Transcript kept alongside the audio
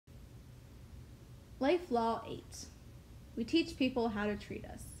Life Law 8. We teach people how to treat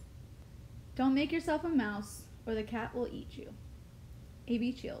us. Don't make yourself a mouse, or the cat will eat you.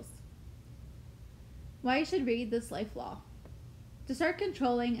 A.B. Chills. Why you should read this life law. To start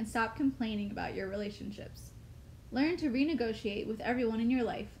controlling and stop complaining about your relationships. Learn to renegotiate with everyone in your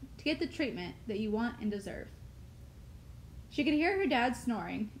life to get the treatment that you want and deserve. She could hear her dad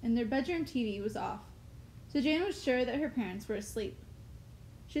snoring, and their bedroom TV was off, so Jane was sure that her parents were asleep.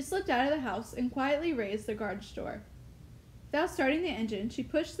 She slipped out of the house and quietly raised the garage door. Without starting the engine, she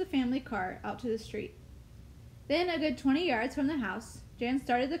pushed the family car out to the street. Then, a good 20 yards from the house, Jan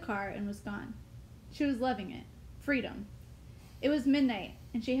started the car and was gone. She was loving it. Freedom. It was midnight,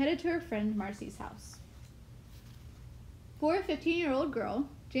 and she headed to her friend Marcy's house. For a 15-year-old girl,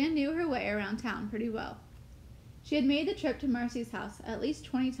 Jan knew her way around town pretty well. She had made the trip to Marcy's house at least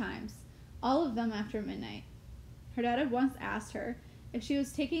 20 times, all of them after midnight. Her dad had once asked her if she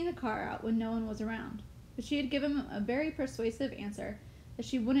was taking the car out when no one was around, but she had given him a very persuasive answer that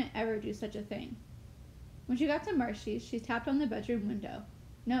she wouldn't ever do such a thing. When she got to Marcy's, she tapped on the bedroom window.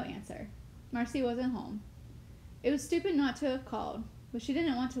 No answer. Marcy wasn't home. It was stupid not to have called, but she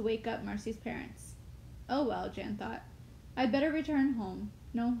didn't want to wake up Marcy's parents. Oh well, Jan thought. I'd better return home.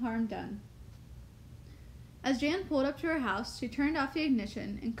 No harm done. As Jan pulled up to her house, she turned off the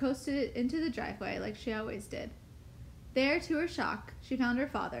ignition and coasted it into the driveway like she always did. There, to her shock, she found her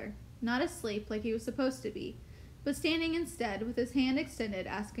father, not asleep like he was supposed to be, but standing instead with his hand extended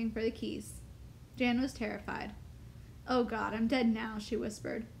asking for the keys. Jan was terrified. "Oh God, I'm dead now," she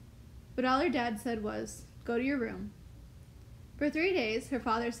whispered. But all her dad said was, "Go to your room." For 3 days, her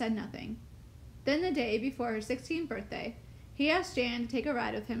father said nothing. Then the day before her 16th birthday, he asked Jan to take a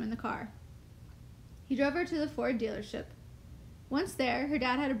ride with him in the car. He drove her to the Ford dealership. Once there, her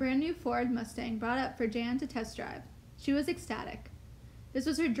dad had a brand new Ford Mustang brought up for Jan to test drive. She was ecstatic. This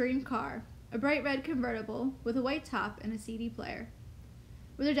was her dream car, a bright red convertible with a white top and a CD player.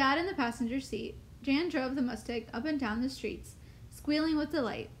 With her dad in the passenger seat, Jan drove the Mustang up and down the streets, squealing with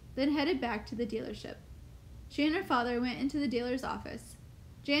delight, then headed back to the dealership. She and her father went into the dealer's office.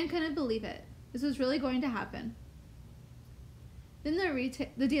 Jan couldn't believe it. This was really going to happen. Then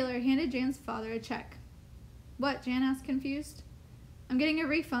the dealer handed Jan's father a check. "What?" Jan asked, confused. "I'm getting a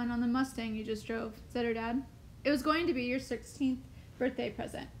refund on the Mustang you just drove," said her dad. "It was going to be your 16th birthday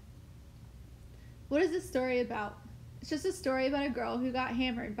present." What is this story about? It's just a story about a girl who got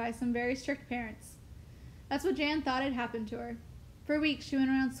hammered by some very strict parents. That's what Jan thought had happened to her. For weeks she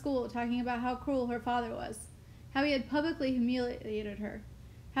went around school talking about how cruel her father was, how he had publicly humiliated her,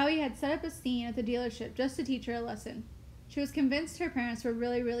 how he had set up a scene at the dealership just to teach her a lesson. She was convinced her parents were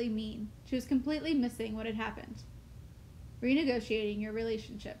really, really mean. She was completely missing what had happened. Renegotiating your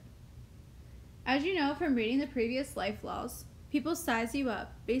relationship. As you know from reading the previous life laws, people size you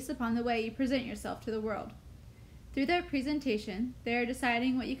up based upon the way you present yourself to the world. Through their presentation, they are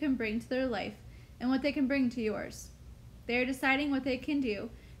deciding what you can bring to their life and what they can bring to yours. They are deciding what they can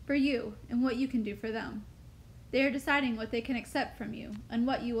do for you and what you can do for them. They are deciding what they can accept from you and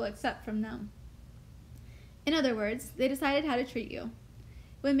what you will accept from them. In other words, they decided how to treat you.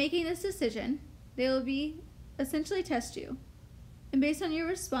 When making this decision, they will essentially test you. And based on your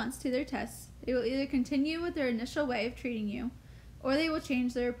response to their tests, they will either continue with their initial way of treating you, or they will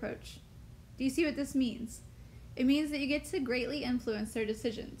change their approach. Do you see what this means? It means that you get to greatly influence their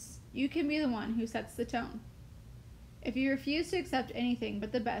decisions. You can be the one who sets the tone. If you refuse to accept anything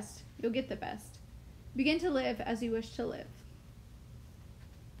but the best, you'll get the best. Begin to live as you wish to live.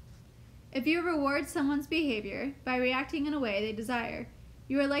 If you reward someone's behavior by reacting in a way they desire,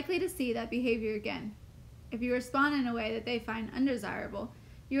 you are likely to see that behavior again. If you respond in a way that they find undesirable,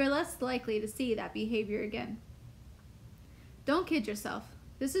 you are less likely to see that behavior again. Don't kid yourself.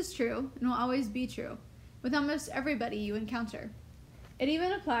 This is true and will always be true with almost everybody you encounter. It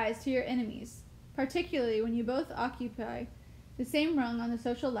even applies to your enemies, particularly when you both occupy the same rung on the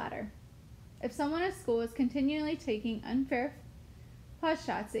social ladder. If someone at school is continually taking unfair pot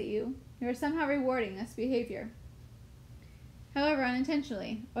shots at you, you are somehow rewarding this behavior. However,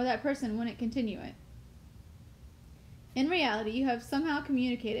 unintentionally, or that person wouldn't continue it. In reality, you have somehow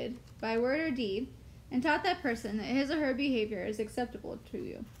communicated, by word or deed, and taught that person that his or her behavior is acceptable to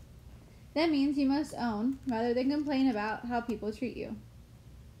you. That means you must own, rather than complain about, how people treat you.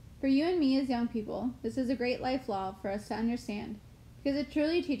 For you and me as young people, this is a great life law for us to understand, because it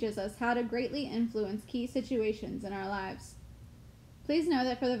truly teaches us how to greatly influence key situations in our lives. Please know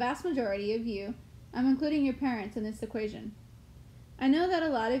that for the vast majority of you, I'm including your parents in this equation. I know that a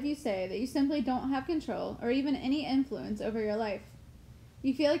lot of you say that you simply don't have control or even any influence over your life.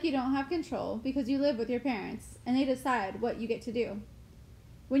 You feel like you don't have control because you live with your parents and they decide what you get to do.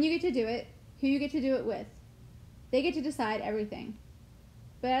 When you get to do it, who you get to do it with. They get to decide everything.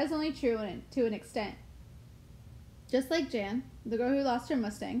 But that is only true to an extent. Just like Jan, the girl who lost her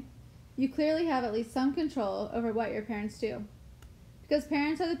Mustang, you clearly have at least some control over what your parents do. Because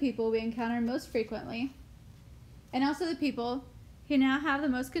parents are the people we encounter most frequently, and also the people who now have the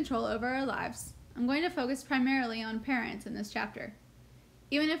most control over our lives. I'm going to focus primarily on parents in this chapter.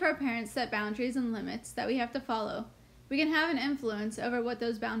 Even if our parents set boundaries and limits that we have to follow, we can have an influence over what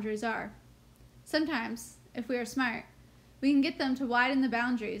those boundaries are. Sometimes, if we are smart, we can get them to widen the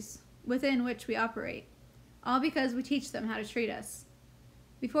boundaries within which we operate, all because we teach them how to treat us.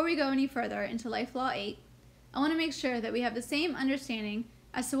 Before we go any further into Life Law 8, I want to make sure that we have the same understanding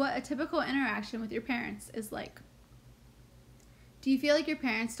as to what a typical interaction with your parents is like. Do you feel like your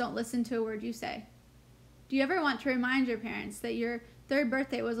parents don't listen to a word you say? Do you ever want to remind your parents that your third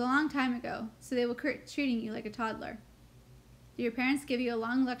birthday was a long time ago, so they will quit treating you like a toddler? Do your parents give you a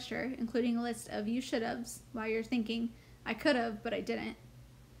long lecture, including a list of you should-haves, while you're thinking, I could have, but I didn't?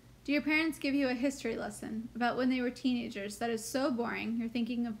 Do your parents give you a history lesson about when they were teenagers that is so boring you're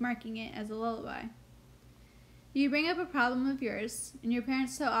thinking of marking it as a lullaby? Do you bring up a problem of yours, and your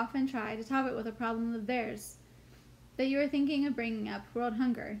parents so often try to top it with a problem of theirs, that you are thinking of bringing up world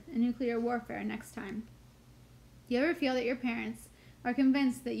hunger and nuclear warfare next time? Do you ever feel that your parents are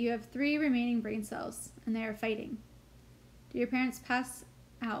convinced that you have 3 remaining brain cells, and they are fighting? Do your parents pass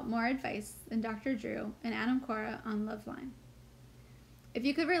out more advice than Dr. Drew and Adam Cora on Loveline? If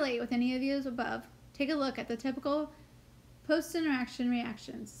you could relate with any of these above, take a look at the typical post-interaction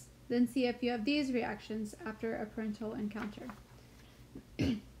reactions, then see if you have these reactions after a parental encounter.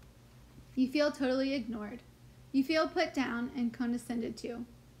 You feel totally ignored. You feel put down and condescended to.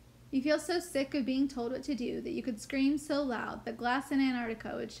 You feel so sick of being told what to do that you could scream so loud that glass in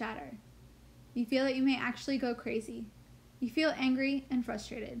Antarctica would shatter. You feel that you may actually go crazy. You feel angry and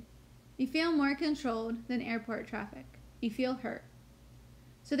frustrated. You feel more controlled than airport traffic. You feel hurt.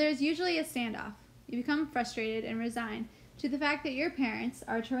 So there's usually a standoff. You become frustrated and resigned to the fact that your parents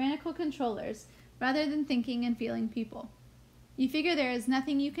are tyrannical controllers rather than thinking and feeling people. You figure there is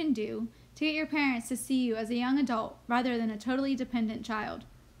nothing you can do to get your parents to see you as a young adult rather than a totally dependent child.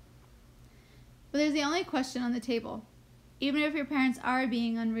 But there's the only question on the table. Even if your parents are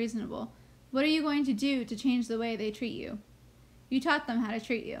being unreasonable, what are you going to do to change the way they treat you? You taught them how to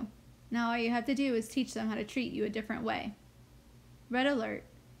treat you. Now all you have to do is teach them how to treat you a different way. Red alert.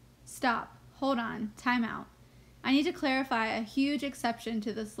 Stop. Hold on. Time out. I need to clarify a huge exception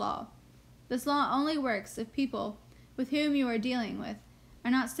to this law. This law only works if people with whom you are dealing with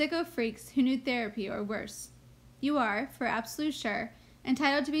are not sicko freaks who need therapy or worse. You are, for absolute sure,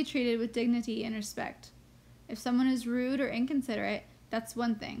 entitled to be treated with dignity and respect. If someone is rude or inconsiderate, that's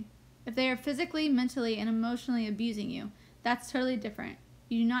one thing. If they are physically, mentally, and emotionally abusing you, that's totally different.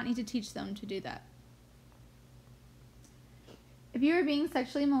 You do not need to teach them to do that. If you are being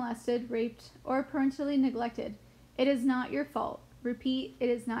sexually molested, raped, or parentally neglected, it is not your fault. Repeat, it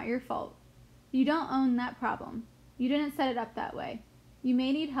is not your fault. You don't own that problem. You didn't set it up that way. You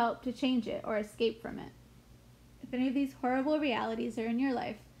may need help to change it or escape from it. If any of these horrible realities are in your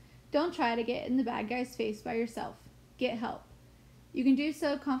life, don't try to get in the bad guy's face by yourself. Get help. You can do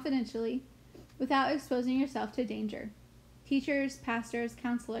so confidentially without exposing yourself to danger. Teachers, pastors,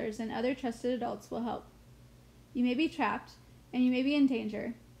 counselors, and other trusted adults will help. You may be trapped, and you may be in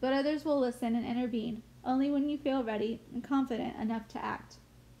danger, but others will listen and intervene only when you feel ready and confident enough to act.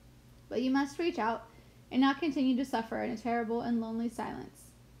 But you must reach out and not continue to suffer in a terrible and lonely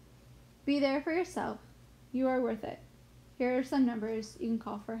silence. Be there for yourself. You are worth it. Here are some numbers you can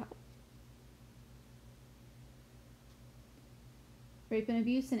call for help. Rape and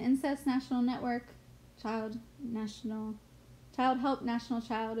Abuse and Incest National Network, Child Help National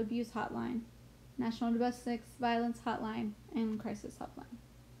Child Abuse Hotline, National Domestic Violence Hotline, and Crisis Hotline.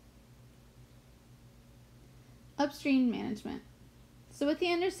 Upstream management. So with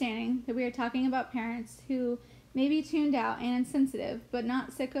the understanding that we are talking about parents who may be tuned out and insensitive, but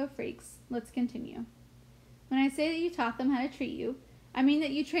not sicko freaks, let's continue. When I say that you taught them how to treat you, I mean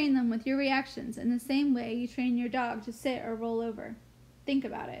that you train them with your reactions in the same way you train your dog to sit or roll over. Think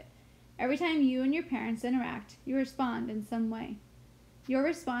about it. Every time you and your parents interact, you respond in some way. Your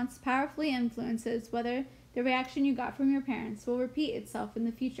response powerfully influences whether the reaction you got from your parents will repeat itself in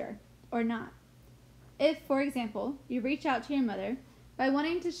the future or not. If, for example, you reach out to your mother by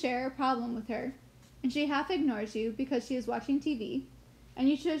wanting to share a problem with her, and she half ignores you because she is watching TV, and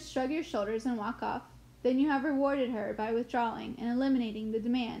you just shrug your shoulders and walk off, then you have rewarded her by withdrawing and eliminating the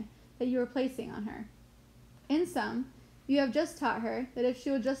demand that you were placing on her. In sum, you have just taught her that if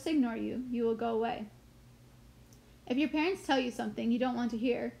she will just ignore you, you will go away. If your parents tell you something you don't want to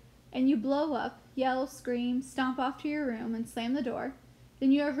hear, and you blow up, yell, scream, stomp off to your room, and slam the door,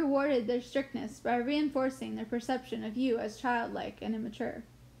 then you have rewarded their strictness by reinforcing their perception of you as childlike and immature.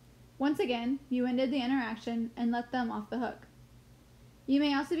 Once again, you ended the interaction and let them off the hook. You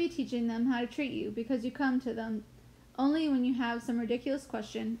may also be teaching them how to treat you because you come to them only when you have some ridiculous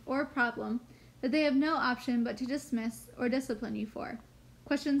question or problem that they have no option but to dismiss or discipline you for.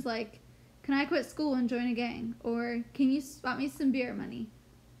 Questions like, can I quit school and join a gang? Or, can you spot me some beer money?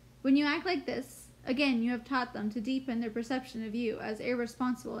 When you act like this, again, you have taught them to deepen their perception of you as an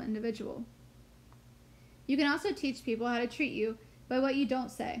irresponsible individual. You can also teach people how to treat you by what you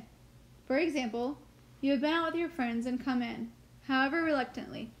don't say. For example, you have been out with your friends and come in, however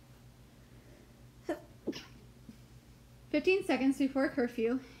reluctantly, 15 seconds before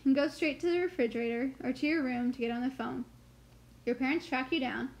curfew, and go straight to the refrigerator or to your room to get on the phone. Your parents track you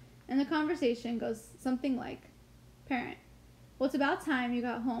down, and the conversation goes something like, Parent, well, it's about time you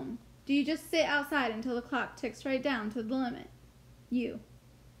got home. Do you just sit outside until the clock ticks right down to the limit? You,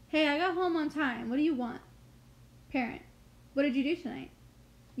 hey, I got home on time. What do you want? Parent, what did you do tonight?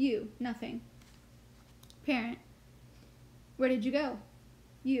 You, nothing. Parent, where did you go?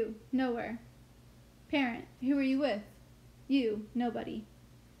 You, nowhere. Parent, who were you with? You, nobody.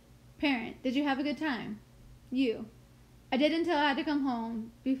 Parent, did you have a good time? You, I did until I had to come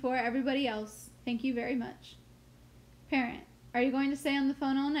home before everybody else. Thank you very much. Parent, are you going to stay on the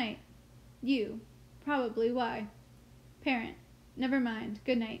phone all night? You, probably. Why? Parent, never mind.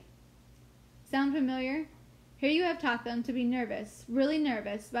 Good night. Sound familiar? Here you have taught them to be nervous, really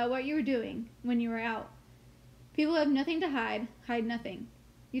nervous about what you were doing when you were out. People have nothing to hide nothing.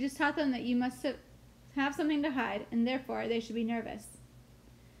 You just taught them that you must have something to hide, and therefore they should be nervous.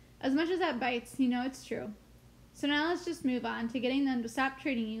 As much as that bites, you know it's true. So now let's just move on to getting them to stop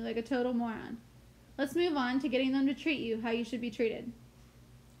treating you like a total moron. Let's move on to getting them to treat you how you should be treated.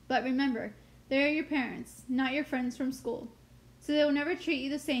 But remember, they are your parents, not your friends from school, so they will never treat you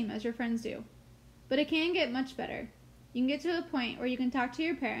the same as your friends do. But it can get much better. You can get to a point where you can talk to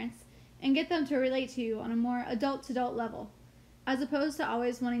your parents and get them to relate to you on a more adult-to-adult level, as opposed to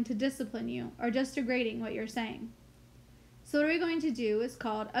always wanting to discipline you or just degrading what you're saying. So what we're going to do is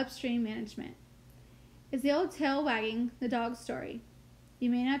called upstream management. It's the old tail wagging the dog story. You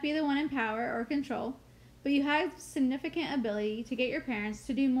may not be the one in power or control, but you have significant ability to get your parents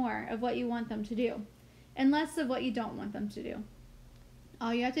to do more of what you want them to do, and less of what you don't want them to do.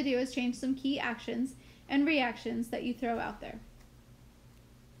 All you have to do is change some key actions and reactions that you throw out there.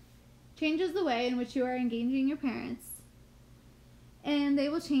 Changes the way in which you are engaging your parents, and they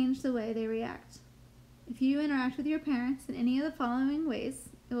will change the way they react. If you interact with your parents in any of the following ways,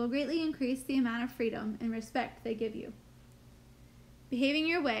 it will greatly increase the amount of freedom and respect they give you. Behaving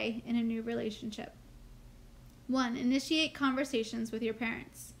your way in a new relationship. 1. Initiate conversations with your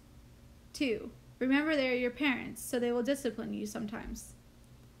parents. 2. Remember they are your parents, so they will discipline you sometimes.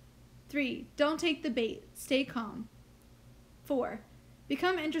 3. Don't take the bait. Stay calm. 4.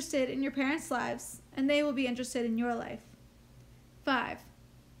 Become interested in your parents' lives, and they will be interested in your life. 5.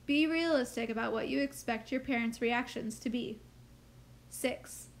 Be realistic about what you expect your parents' reactions to be.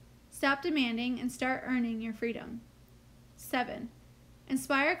 6. Stop demanding and start earning your freedom. 7.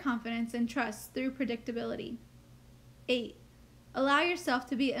 Inspire confidence and trust through predictability. 8. Allow yourself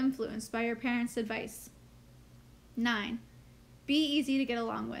to be influenced by your parents' advice. 9. Be easy to get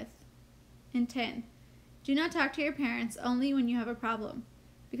along with. And 10. Do not talk to your parents only when you have a problem,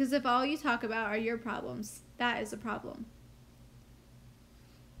 because if all you talk about are your problems, that is a problem.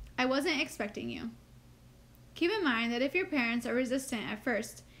 I wasn't expecting you. Keep in mind that if your parents are resistant at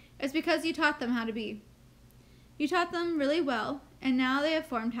first, it's because you taught them how to be. You taught them really well, and now they have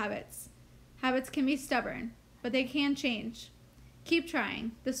formed habits. Habits can be stubborn, but they can change. Keep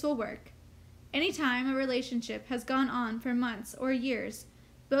trying. This will work. Anytime a relationship has gone on for months or years,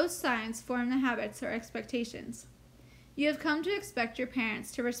 both sides form the habits or expectations. You have come to expect your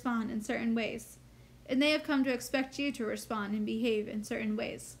parents to respond in certain ways, and they have come to expect you to respond and behave in certain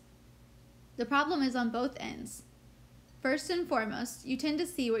ways. The problem is on both ends. First and foremost, you tend to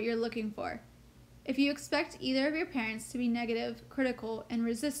see what you're looking for. If you expect either of your parents to be negative, critical, and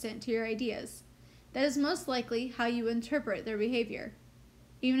resistant to your ideas, that is most likely how you interpret their behavior,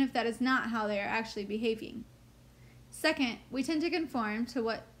 even if that is not how they are actually behaving. Second, we tend to conform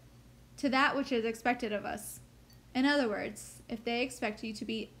to that which is expected of us. In other words, if they expect you to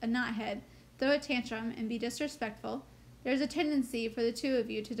be a knothead, throw a tantrum, and be disrespectful, there is a tendency for the two of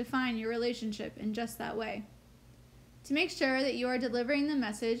you to define your relationship in just that way. To make sure that you are delivering the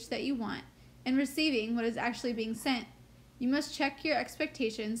message that you want and receiving what is actually being sent, you must check your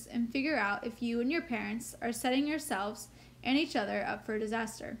expectations and figure out if you and your parents are setting yourselves and each other up for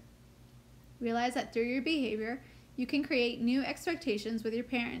disaster. Realize that through your behavior, you can create new expectations with your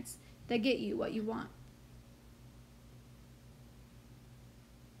parents that get you what you want.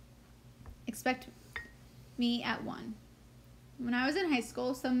 Expect me at 1. When I was in high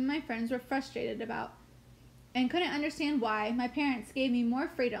school, some of my friends were frustrated about and couldn't understand why my parents gave me more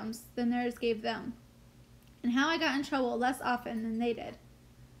freedoms than theirs gave them, and how I got in trouble less often than they did.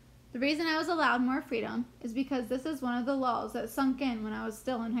 The reason I was allowed more freedom is because this is one of the laws that sunk in when I was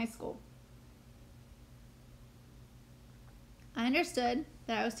still in high school. I understood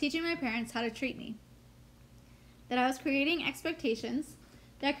that I was teaching my parents how to treat me, that I was creating expectations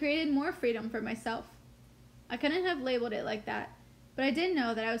that created more freedom for myself. I couldn't have labeled it like that, but I did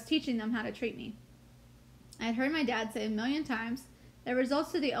know that I was teaching them how to treat me. I had heard my dad say a million times that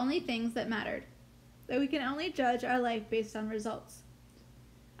results are the only things that mattered, that we can only judge our life based on results.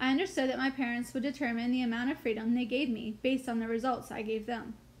 I understood that my parents would determine the amount of freedom they gave me based on the results I gave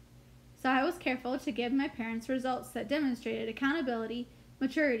them. So I was careful to give my parents results that demonstrated accountability,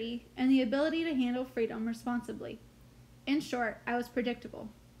 maturity, and the ability to handle freedom responsibly. In short, I was predictable.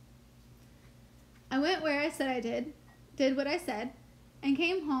 I went where I said I did what I said, and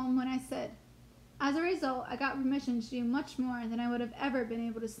came home when I said. As a result, I got permission to do much more than I would have ever been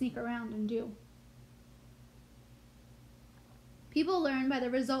able to sneak around and do. People learn by the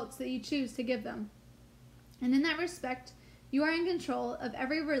results that you choose to give them. And in that respect, you are in control of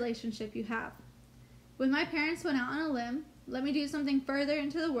every relationship you have. When my parents went out on a limb, let me do something further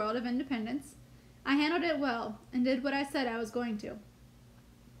into the world of independence, I handled it well and did what I said I was going to,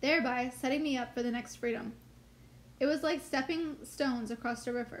 thereby setting me up for the next freedom. It was like stepping stones across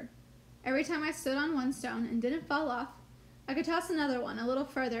a river. Every time I stood on one stone and didn't fall off, I could toss another one a little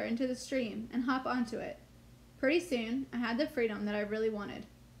further into the stream and hop onto it. Pretty soon, I had the freedom that I really wanted.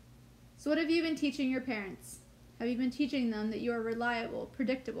 So what have you been teaching your parents? Have you been teaching them that you are reliable,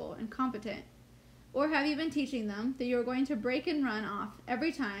 predictable, and competent? Or have you been teaching them that you are going to break and run off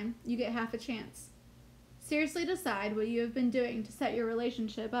every time you get half a chance? Seriously decide what you have been doing to set your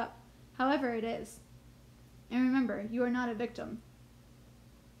relationship up, however it is. And remember, you are not a victim.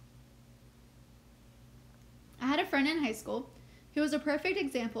 I had a friend in high school who was a perfect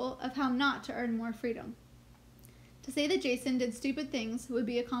example of how not to earn more freedom. To say that Jason did stupid things would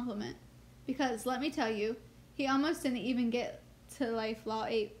be a compliment, because, let me tell you, he almost didn't even get to Life Law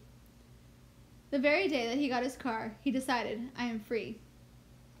 8. The very day that he got his car, he decided, I am free.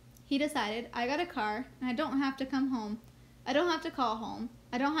 He decided, I got a car, and I don't have to come home. I don't have to call home.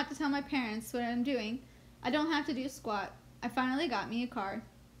 I don't have to tell my parents what I'm doing. I don't have to do squat. I finally got me a car.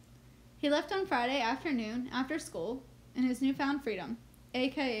 He left on Friday afternoon after school in his newfound freedom,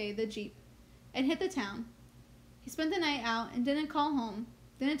 aka the Jeep, and hit the town. He spent the night out and didn't call home,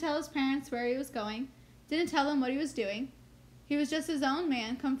 didn't tell his parents where he was going, didn't tell them what he was doing. He was just his own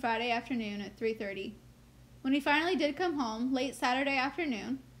man come Friday afternoon at 3:30. When he finally did come home late Saturday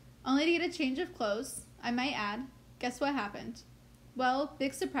afternoon, only to get a change of clothes, I might add, guess what happened? Well,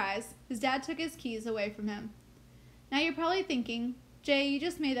 big surprise, his dad took his keys away from him. Now you're probably thinking, Jay, you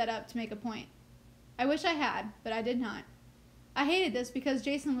just made that up to make a point. I wish I had, but I did not. I hated this because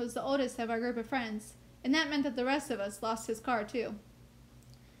Jason was the oldest of our group of friends, and that meant that the rest of us lost his car too.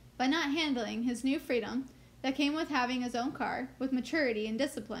 By not handling his new freedom that came with having his own car, with maturity and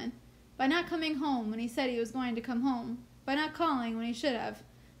discipline, by not coming home when he said he was going to come home, by not calling when he should have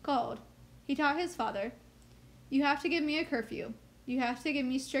called, he taught his father, you have to give me a curfew. You have to give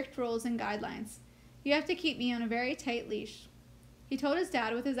me strict rules and guidelines. You have to keep me on a very tight leash. He told his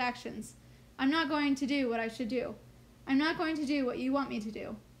dad with his actions, I'm not going to do what I should do. I'm not going to do what you want me to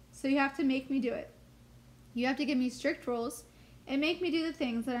do. So you have to make me do it. You have to give me strict rules and make me do the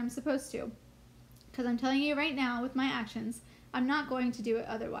things that I'm supposed to. Because I'm telling you right now with my actions, I'm not going to do it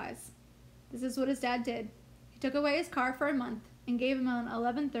otherwise. This is what his dad did. He took away his car for a month and gave him an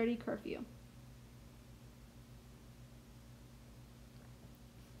 11:30 curfew.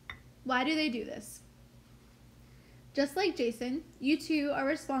 Why do they do this? Just like Jason, you too are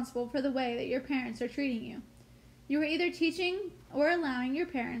responsible for the way that your parents are treating you. You are either teaching or allowing your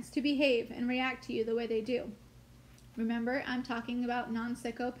parents to behave and react to you the way they do. Remember, I'm talking about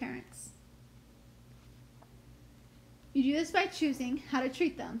non-sicko parents. You do this by choosing how to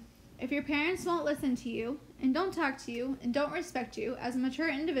treat them. If your parents won't listen to you and don't talk to you and don't respect you as a mature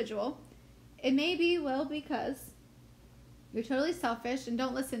individual, it may be, well, because you're totally selfish and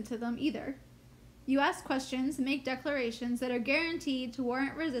don't listen to them either. You ask questions and make declarations that are guaranteed to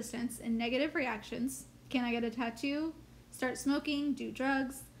warrant resistance and negative reactions. Can I get a tattoo? Start smoking? Do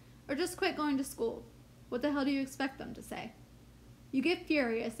drugs? Or just quit going to school? What the hell do you expect them to say? You get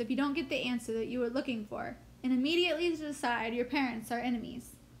furious if you don't get the answer that you were looking for, and immediately decide your parents are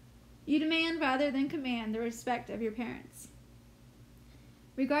enemies. You demand rather than command the respect of your parents.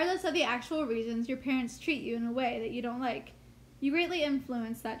 Regardless of the actual reasons your parents treat you in a way that you don't like, you greatly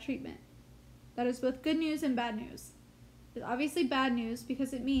influence that treatment. That is both good news and bad news. It's obviously bad news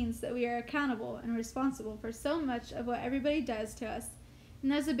because it means that we are accountable and responsible for so much of what everybody does to us,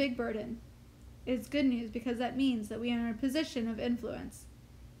 and that's a big burden. It is good news because that means that we are in a position of influence.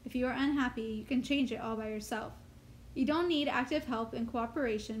 If you are unhappy, you can change it all by yourself. You don't need active help and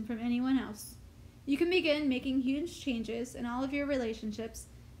cooperation from anyone else. You can begin making huge changes in all of your relationships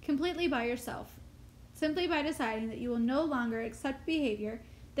completely by yourself, simply by deciding that you will no longer accept behavior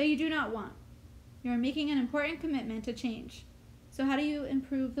that you do not want. You are making an important commitment to change. So how do you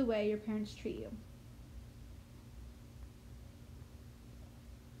improve the way your parents treat you?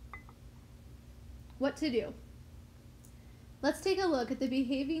 What to do? Let's take a look at the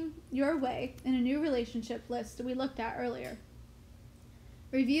behaving your way in a new relationship list we looked at earlier.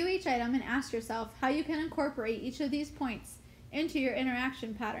 Review each item and ask yourself how you can incorporate each of these points into your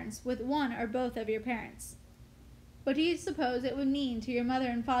interaction patterns with one or both of your parents. What do you suppose it would mean to your mother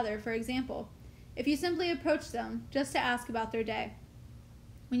and father, for example, if you simply approached them just to ask about their day?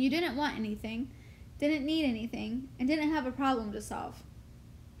 When you didn't want anything, didn't need anything, and didn't have a problem to solve.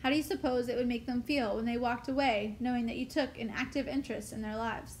 How do you suppose it would make them feel when they walked away knowing that you took an active interest in their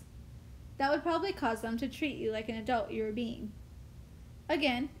lives? That would probably cause them to treat you like an adult you were being.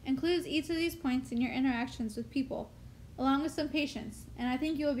 Again, include each of these points in your interactions with people, along with some patience, and I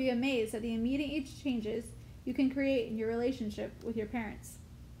think you will be amazed at the immediate changes you can create in your relationship with your parents.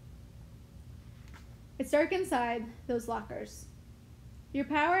 It's dark inside those lockers. Your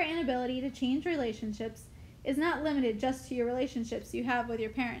power and ability to change relationships is not limited just to your relationships you have with your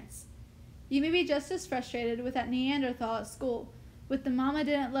parents. You may be just as frustrated with that Neanderthal at school with the "Mama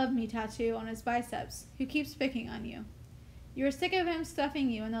didn't love me" tattoo on his biceps who keeps picking on you. You are sick of him stuffing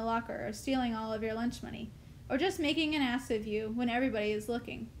you in the locker or stealing all of your lunch money, or just making an ass of you when everybody is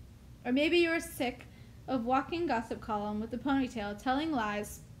looking. Or maybe you are sick of walking gossip column with the ponytail telling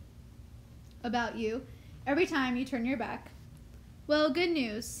lies about you every time you turn your back. Well, good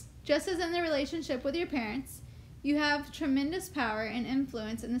news. Just as in the relationship with your parents, you have tremendous power and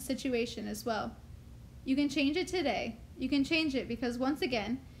influence in the situation as well. You can change it today. You can change it because, once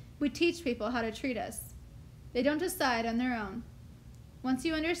again, we teach people how to treat us. They don't decide on their own. Once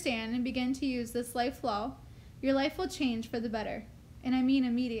you understand and begin to use this life law, your life will change for the better, and I mean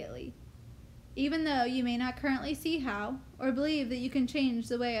immediately. Even though you may not currently see how or believe that you can change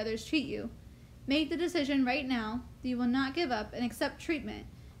the way others treat you, make the decision right now that you will not give up and accept treatment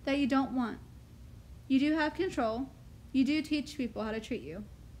that you don't want. You do have control. You do teach people how to treat you.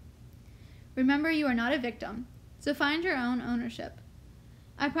 Remember, you are not a victim, so find your own ownership.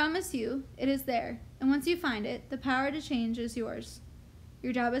 I promise you, it is there, and once you find it, the power to change is yours.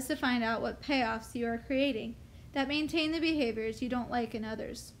 Your job is to find out what payoffs you are creating that maintain the behaviors you don't like in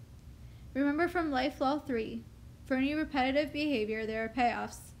others. Remember from Life Law 3, for any repetitive behavior there are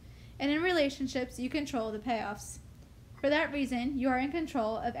payoffs, and in relationships you control the payoffs. For that reason, you are in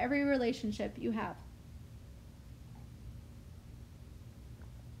control of every relationship you have.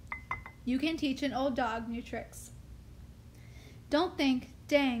 You can teach an old dog new tricks. Don't think,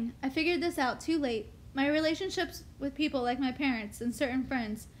 dang, I figured this out too late. My relationships with people like my parents and certain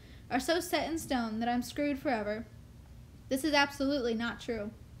friends are so set in stone that I'm screwed forever. This is absolutely not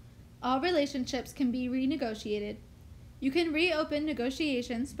true. All relationships can be renegotiated. You can reopen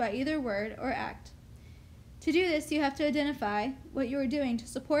negotiations by either word or act. To do this, you have to identify what you are doing to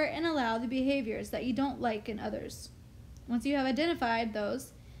support and allow the behaviors that you don't like in others. Once you have identified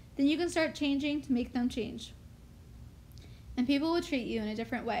those, then you can start changing to make them change. And people will treat you in a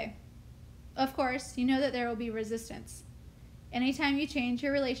different way. Of course, you know that there will be resistance. Anytime you change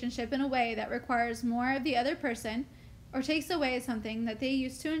your relationship in a way that requires more of the other person or takes away something that they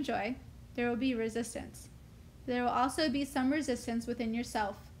used to enjoy, there will be resistance. There will also be some resistance within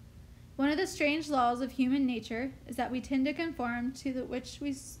yourself. One of the strange laws of human nature is that we tend to conform to which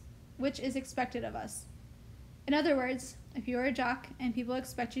is expected of us. In other words, if you are a jock and people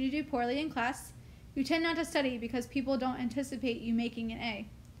expect you to do poorly in class, you tend not to study because people don't anticipate you making an A.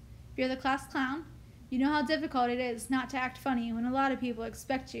 If you're the class clown, you know how difficult it is not to act funny when a lot of people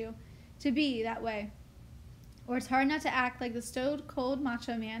expect you to be that way. Or it's hard not to act like the stone-cold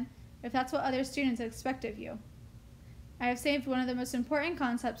macho man if that's what other students expect of you. I have saved one of the most important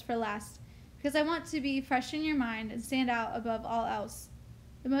concepts for last because I want to be fresh in your mind and stand out above all else.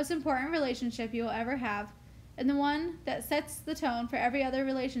 The most important relationship you will ever have, and the one that sets the tone for every other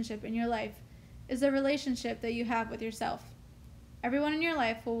relationship in your life, is the relationship that you have with yourself. Everyone in your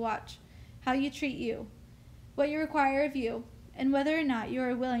life will watch how you treat you, what you require of you, and whether or not you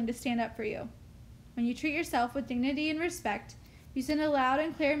are willing to stand up for you. When you treat yourself with dignity and respect, you send a loud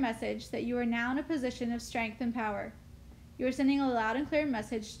and clear message that you are now in a position of strength and power. You are sending a loud and clear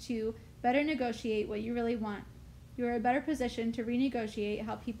message to better negotiate what you really want. You are in a better position to renegotiate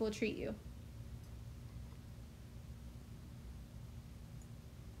how people treat you.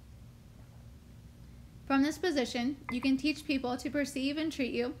 From this position, you can teach people to perceive and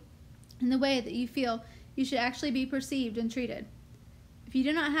treat you in the way that you feel you should actually be perceived and treated. If you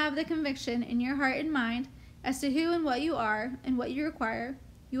do not have the conviction in your heart and mind as to who and what you are and what you require,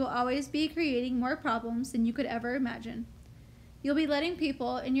 you will always be creating more problems than you could ever imagine. You'll be letting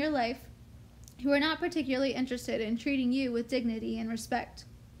people in your life who are not particularly interested in treating you with dignity and respect.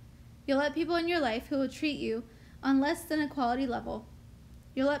 You'll let people in your life who will treat you on less than a quality level.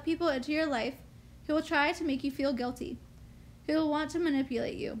 You'll let people into your life who will try to make you feel guilty, who will want to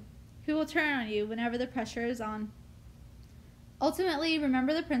manipulate you, who will turn on you whenever the pressure is on. Ultimately,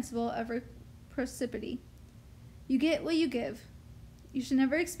 remember the principle of reciprocity. You get what you give. You should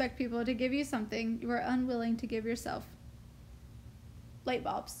never expect people to give you something you are unwilling to give yourself. Light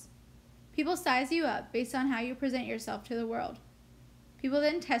bulbs. People size you up based on how you present yourself to the world. People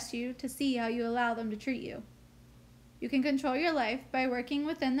then test you to see how you allow them to treat you. You can control your life by working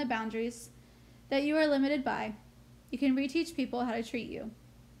within the boundaries that you are limited by. You can reteach people how to treat you.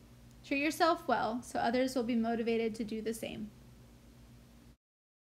 Treat yourself well so others will be motivated to do the same.